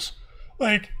vehicles.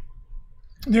 Like,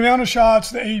 the amount of shots,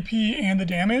 the AP, and the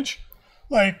damage,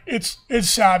 like, it's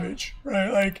savage,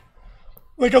 right?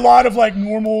 Like a lot of, like,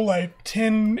 normal, like,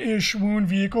 10-ish wound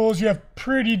vehicles, you have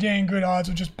pretty dang good odds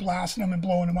of just blasting them and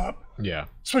blowing them up. Yeah.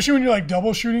 Especially when you're, like,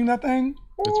 double shooting that thing.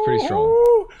 It's pretty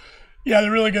strong. Yeah,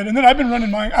 they're really good. And then I've been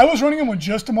running mine. I was running them with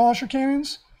just Demolisher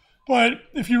Cannons, but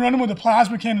if you run them with the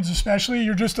Plasma Cannons especially,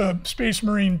 you're just a Space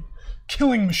Marine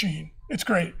killing machine. It's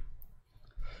great.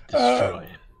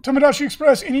 Tomodachi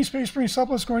Express, any Space Marine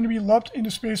supplements going to be lumped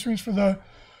into Space Marines for the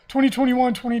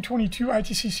 2021-2022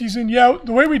 ITC season? Yeah,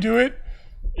 the way we do it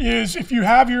is if you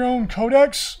have your own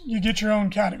codex, you get your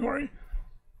own category.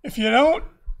 If you don't,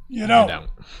 you don't.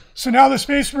 So now the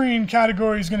Space Marine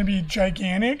category is going to be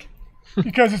gigantic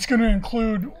because it's going to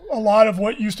include a lot of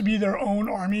what used to be their own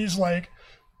armies like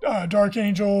Dark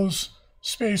Angels,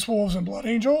 Space Wolves, and Blood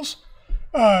Angels.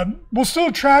 We'll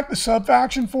still track the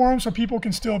sub-faction for them so people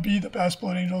can still be the best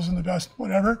Blood Angels and the best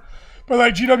whatever. But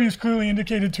like GW has clearly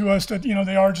indicated to us that, you know,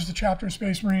 they are just a chapter of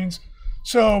Space Marines.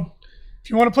 So if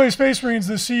you want to play Space Marines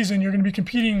this season, you're going to be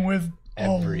competing with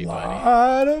everybody. A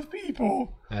lot of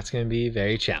people. That's going to be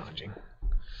very challenging.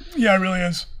 Yeah, it really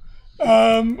is.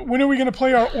 When are we going to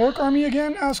play our Orc army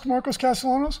again? Asked Marcos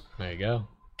Castellanos. There you go.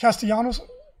 Castellanos.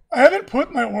 I haven't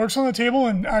put my Orcs on the table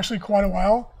in actually quite a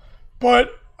while, but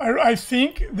I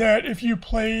think that if you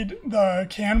played the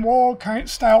Canwall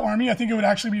style army, I think it would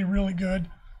actually be really good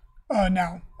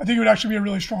now. I think it would actually be a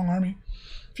really strong army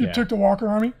if you took the Walker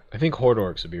army. I think Horde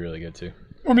Orcs would be really good too.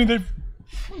 I mean,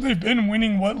 they've been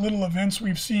winning what little events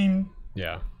we've seen.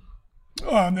 Yeah.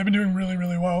 They've been doing really,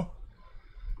 really well.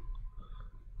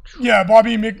 Yeah,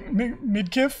 Bobby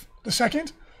Midkiff II.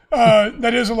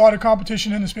 That is a lot of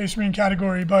competition in the Space Marine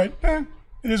category, but it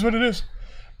is what it is.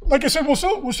 Like I said, we're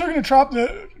still going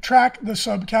to track the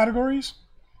subcategories,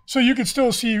 so you could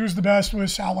still see who's the best with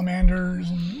salamanders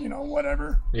and, you know,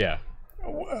 whatever. Yeah.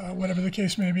 Whatever the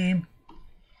case may be.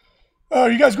 Are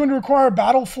you guys going to require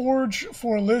Battleforge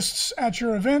for lists at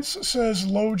your events? Says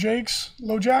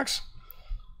Lowjacks.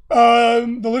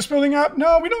 The list building app?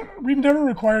 No, we don't. We've never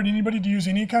required anybody to use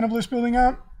any kind of list building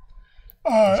app.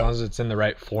 As long as it's in the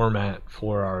right format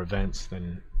for our events,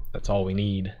 then that's all we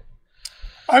need.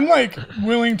 I'm like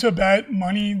willing to bet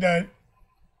money that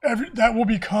that will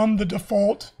become the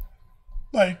default.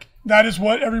 Like that is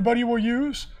what everybody will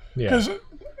use. Because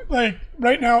like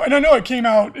right now, and I know it came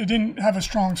out, it didn't have a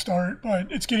strong start,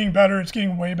 but it's getting better. It's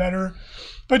getting way better.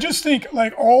 But just think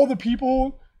like all the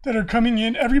people that are coming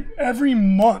in every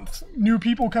month, new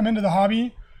people come into the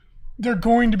hobby, they're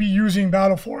going to be using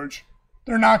Battleforge.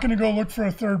 They're not going to go look for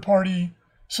a third party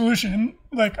solution. And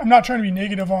like, I'm not trying to be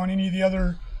negative on any of the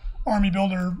other army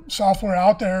builder software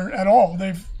out there at all.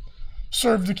 They've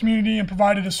served the community and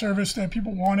provided a service that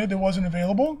people wanted that wasn't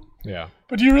available. Yeah.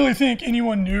 But do you really think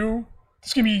anyone new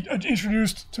that's going to be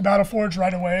introduced to Battleforge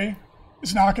right away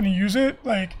is not going to use it?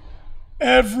 Like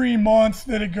every month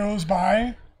that it goes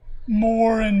by,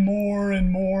 more and more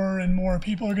and more and more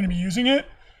people are going to be using it.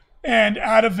 And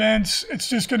at events, it's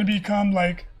just going to become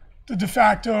like the de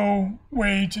facto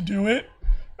way to do it.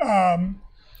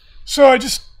 So I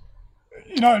just,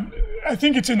 I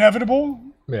think it's inevitable.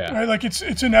 Yeah. Right? Like it's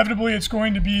inevitably it's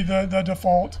going to be the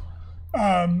default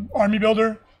army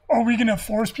builder. Are we going to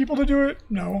force people to do it?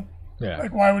 No. Yeah.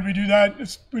 Like why would we do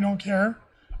that? We don't care.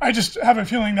 I just have a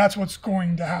feeling that's what's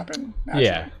going to happen. Naturally.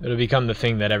 Yeah, it'll become the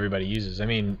thing that everybody uses. I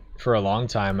mean, for a long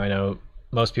time, I know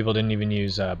most people didn't even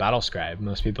use Battlescribe.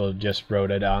 Most people just wrote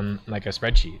it on like a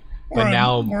spreadsheet. But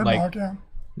now, like,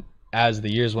 as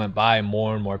the years went by,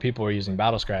 more and more people were using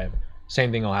Battlescribe.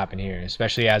 Same thing will happen here,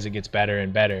 especially as it gets better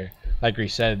and better. Like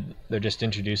Reese said, they're just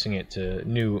introducing it to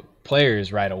new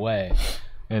players right away.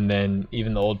 And then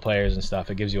even the old players and stuff,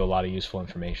 it gives you a lot of useful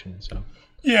information. So.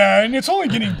 Yeah, and it's only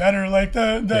getting better. Like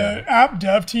the app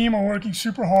dev team are working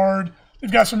super hard.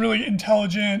 They've got some really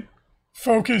intelligent,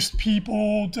 focused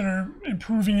people that are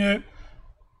improving it.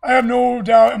 I have no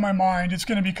doubt in my mind it's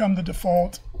going to become the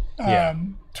default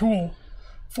tool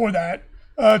for that.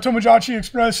 Tomodachi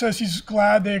Express says he's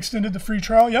glad they extended the free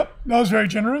trial. Yep, that was very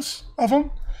generous of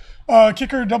them.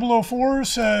 Kicker 004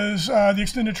 says the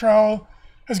extended trial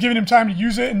has given him time to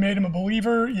use it and made him a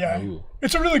believer. Yeah, Ooh.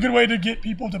 It's a really good way to get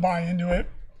people to buy into it.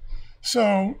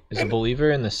 So is a believer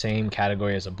in the same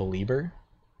category as a believer?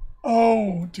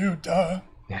 Oh, dude, duh.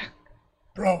 Yeah,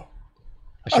 bro.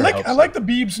 I like the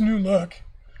Beeb's new look.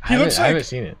 I haven't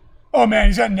seen it. Oh man,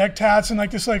 he's got neck tats and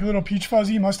like this like little peach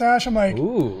fuzzy mustache. I'm like,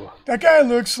 ooh, that guy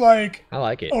looks like I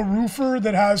like it. A roofer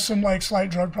that has some like slight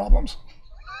drug problems.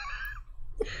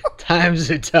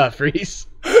 Times are tough, Reese.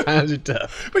 Times are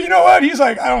tough. But you know what? He's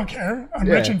like, I don't care. I'm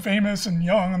rich and famous and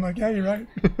young. I'm like, yeah, you're right.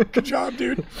 Good job,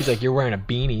 dude. He's like, you're wearing a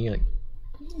beanie. Like,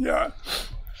 yeah.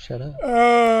 Shut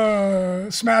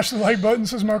up. Smash the like button,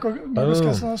 says Marco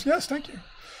Castellanos. Yes, thank you.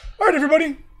 All right,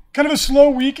 everybody. Kind of a slow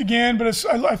week again, but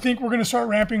I think we're going to start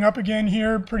ramping up again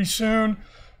here pretty soon.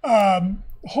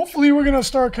 Hopefully, we're going to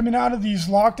start coming out of these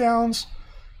lockdowns.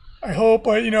 I hope,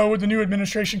 but with the new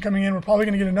administration coming in, we're probably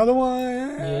going to get another one.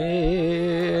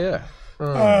 Yeah.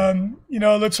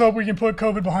 Let's hope we can put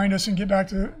COVID behind us and get back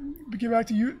to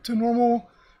normal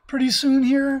pretty soon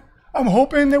here. I'm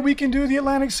hoping that we can do the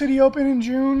Atlantic City Open in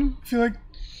June. I feel like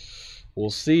we'll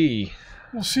see.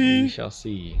 We'll see. We shall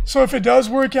see. So if it does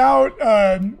work out,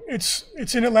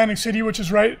 it's in Atlantic City, which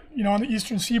is right, on the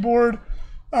eastern seaboard.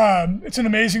 It's an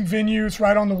amazing venue. It's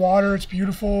right on the water. It's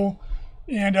beautiful.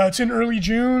 And it's in early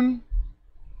June.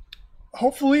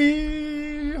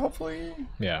 Hopefully.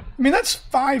 Yeah. I mean, that's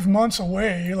 5 months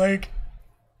away. Like,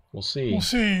 we'll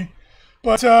see.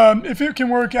 But if it can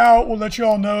work out, we'll let you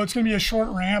all know. It's going to be a short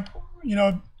ramp.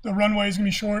 The runway is going to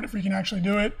be short if we can actually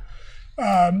do it.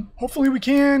 Hopefully we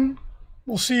can.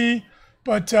 We'll see.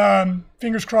 But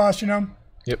fingers crossed,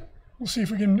 Yep. We'll see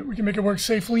if we can make it work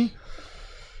safely.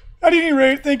 At any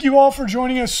rate, thank you all for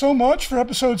joining us so much for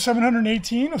episode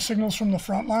 718 of Signals from the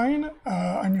Frontline.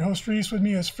 I'm your host, Reese. With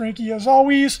me is Frankie, as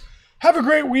always. Have a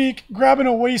great week. Grab an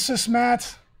Oasis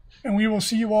mat, and we will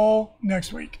see you all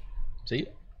next week. See you.